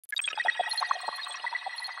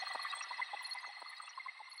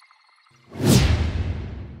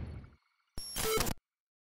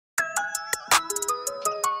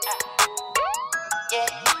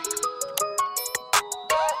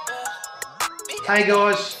Hey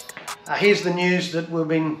guys, here's the news that we've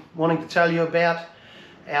been wanting to tell you about.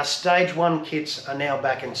 Our Stage 1 kits are now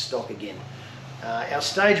back in stock again. Our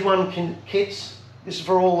Stage 1 kits, this is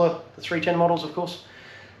for all the 310 models of course.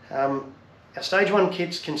 Our Stage 1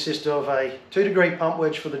 kits consist of a 2-degree pump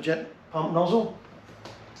wedge for the jet pump nozzle,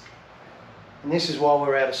 and this is why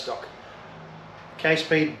we're out of stock.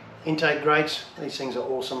 KSPEED intake grates, these things are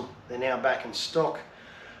awesome, they're now back in stock.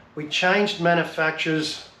 We changed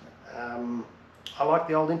manufacturers. I like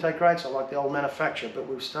the old intake grates, I like the old manufacturer, but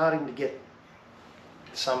we were starting to get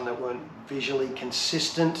some that weren't visually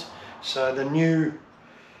consistent. So the new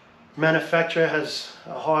manufacturer has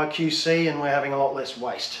a higher QC and we're having a lot less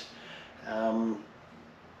waste.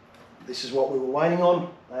 This is what we were waiting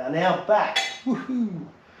on. They are now back. Woohoo!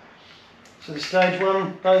 So the Stage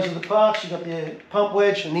 1, those are the parts. You've got the pump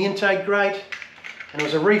wedge and the intake grate, and it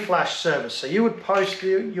was a reflash service. So you would post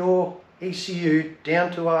your ECU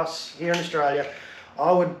down to us here in Australia. I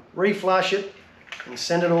would reflash it and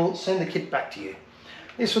send the kit back to you.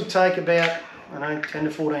 This would take about, I don't know, 10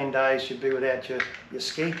 to 14 days. You'd be without your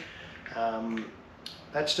ski.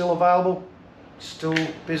 That's still available, still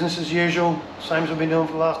business as usual, same as we've been doing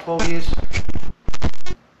for the last 12 years.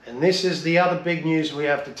 And this is the other big news we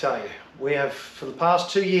have to tell you. We have, for the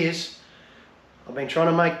past 2 years, I've been trying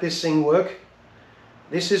to make this thing work.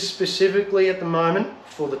 This is specifically at the moment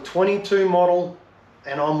for the 22 model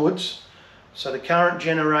and onwards. So the current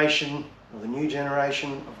generation, or the new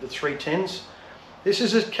generation of the 310s. This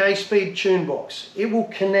is a KSPEED Tune Box. It will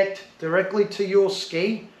connect directly to your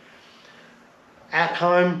ski at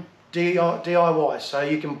home DIY. So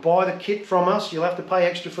you can buy the kit from us. You'll have to pay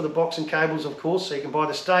extra for the box and cables of course. So you can buy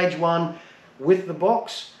the Stage 1 with the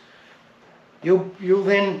box. You'll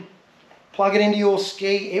then plug it into your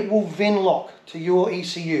ski. It will VIN lock to your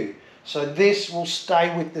ECU. So this will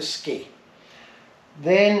stay with the ski.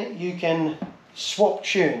 Then you can swap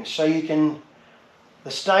tunes. So you can,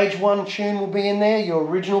 the Stage 1 tune will be in there. Your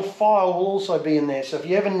original file will also be in there. So if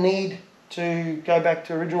you ever need to go back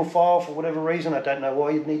to original file for whatever reason, I don't know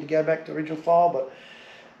why you'd need to go back to original file, but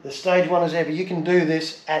the Stage 1 is there. But you can do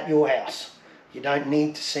this at your house. You don't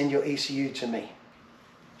need to send your ECU to me.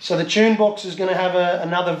 So the tune box is going to have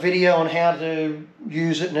another video on how to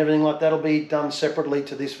use it and everything like that. Will be done separately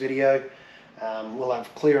to this video. We'll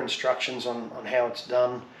have clear instructions on how it's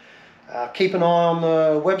done. Keep an eye on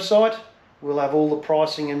the website. We'll have all the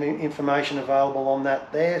pricing and information available on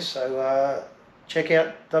that there. So check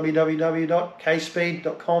out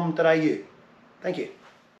www.kspeed.com.au. Thank you.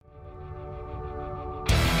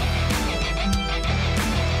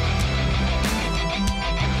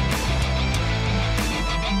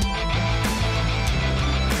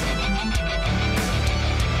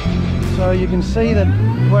 So you can see that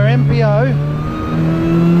we're MPO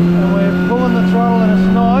and we're pulling the throttle and it's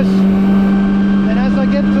nice. And as I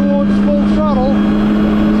get towards full throttle,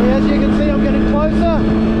 see, as you can see I'm getting closer,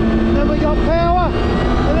 and then we got power,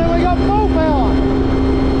 and then we got full power.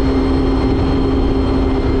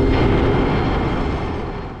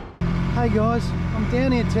 Hey guys, I'm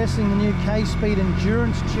down here testing the new KSPEED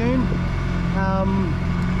Endurance Tune.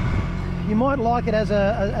 You might like it as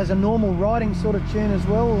a normal riding sort of tune as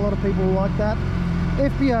well. A lot of people like that.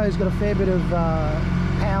 FPO's got a fair bit of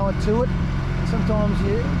power to it. Sometimes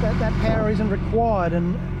that power isn't required,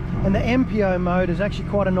 and the MPO mode is actually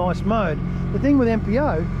quite a nice mode. The thing with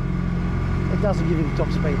MPO, it doesn't give you the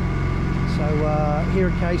top speed. So here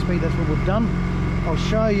at KSPEED, that's what we've done. I'll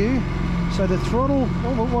show you. So the throttle,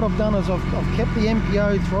 what I've done is I've kept the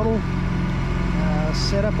MPO throttle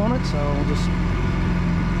set up on it. So I'll just,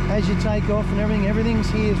 as you take off and everything's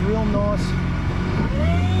here is real nice.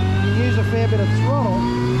 You use a fair bit of throttle.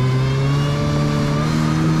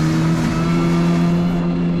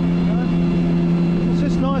 It's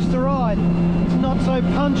just nice to ride. It's not so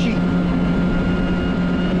punchy.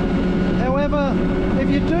 However, if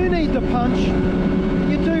you do need the punch,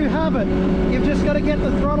 you do have it. You've just got to get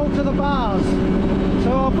the throttle to the bars.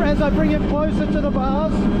 So as I bring it closer to the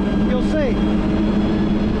bars, you'll see.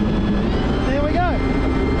 There we go.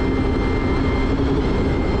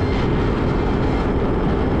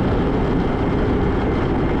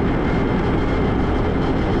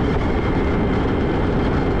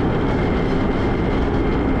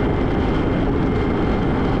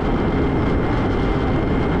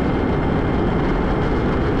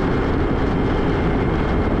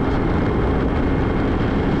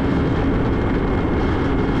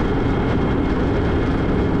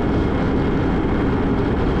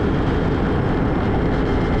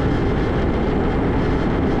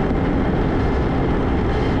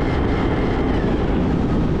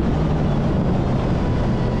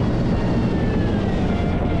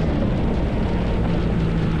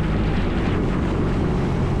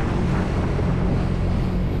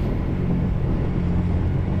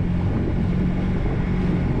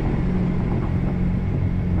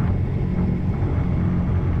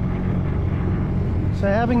 So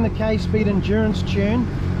having the KSPEED Endurance Tune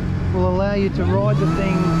will allow you to ride the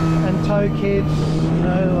thing and tow kids, you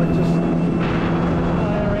know, like just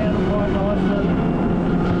play around quite nicely.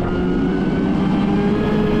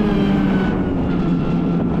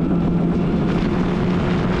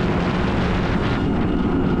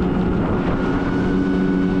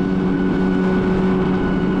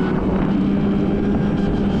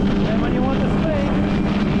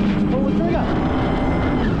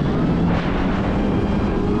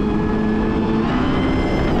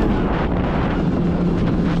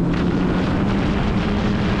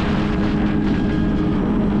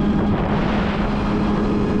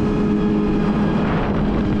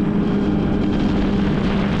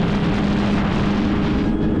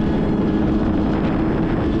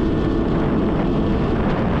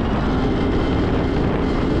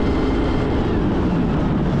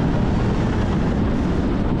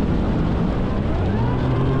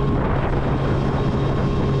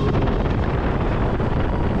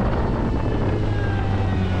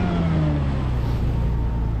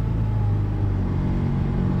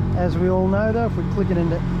 As we all know though, if we click it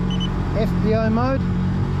into FPO mode,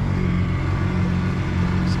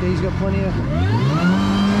 ski's got plenty of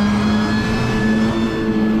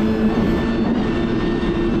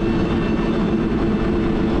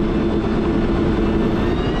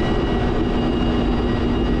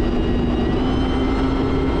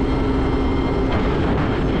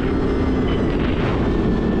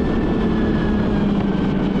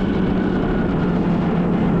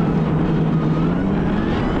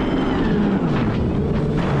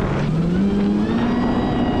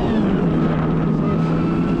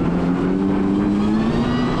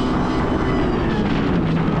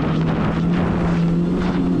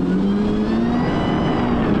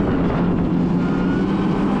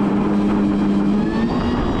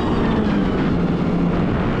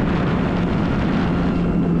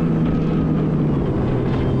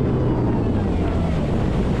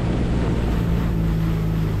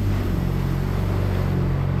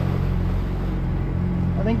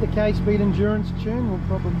I think the KSPEED Endurance Tune will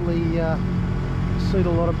probably suit a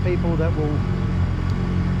lot of people that will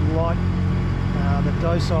like the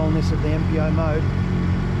docileness of the MPO mode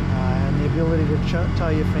and the ability to tow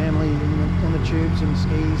your family in the tubes and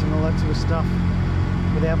skis and all that sort of stuff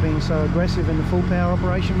without being so aggressive in the full power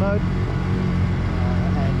operation mode.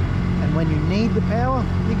 And when you need the power,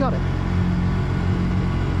 you got it.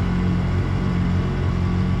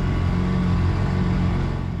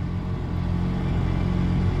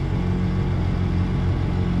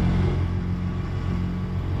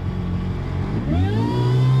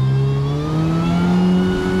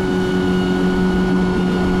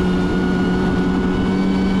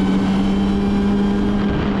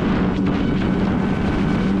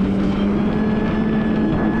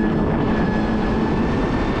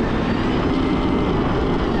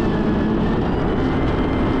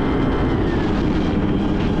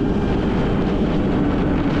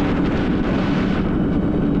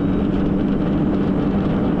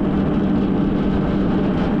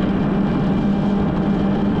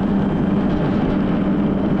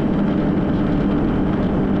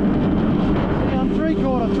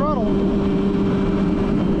 Throttle.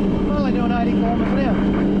 I'm only doing 80 kilometers an hour.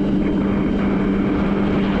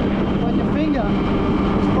 But your finger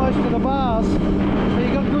is close to the bars, so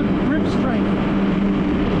you got good grip strength.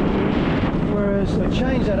 Whereas I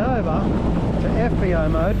change that over to FPO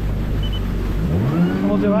mode, and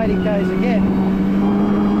we'll do 80 k's again.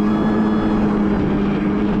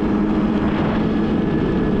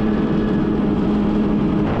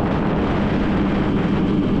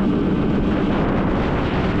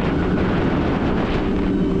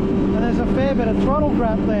 A bit of throttle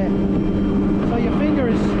grab there, so your finger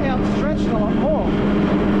is outstretched a lot more.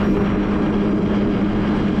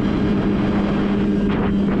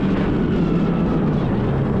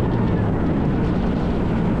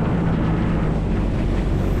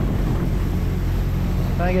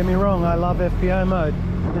 Don't get me wrong, I love FPO mode.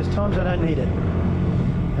 There's times I don't need it,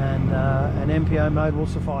 and an MPO mode will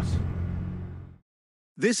suffice.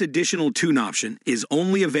 This additional tune option is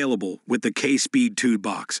only available with the KSPEED Tune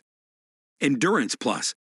Box. Endurance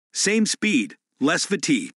Plus, same speed, less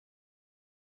fatigue.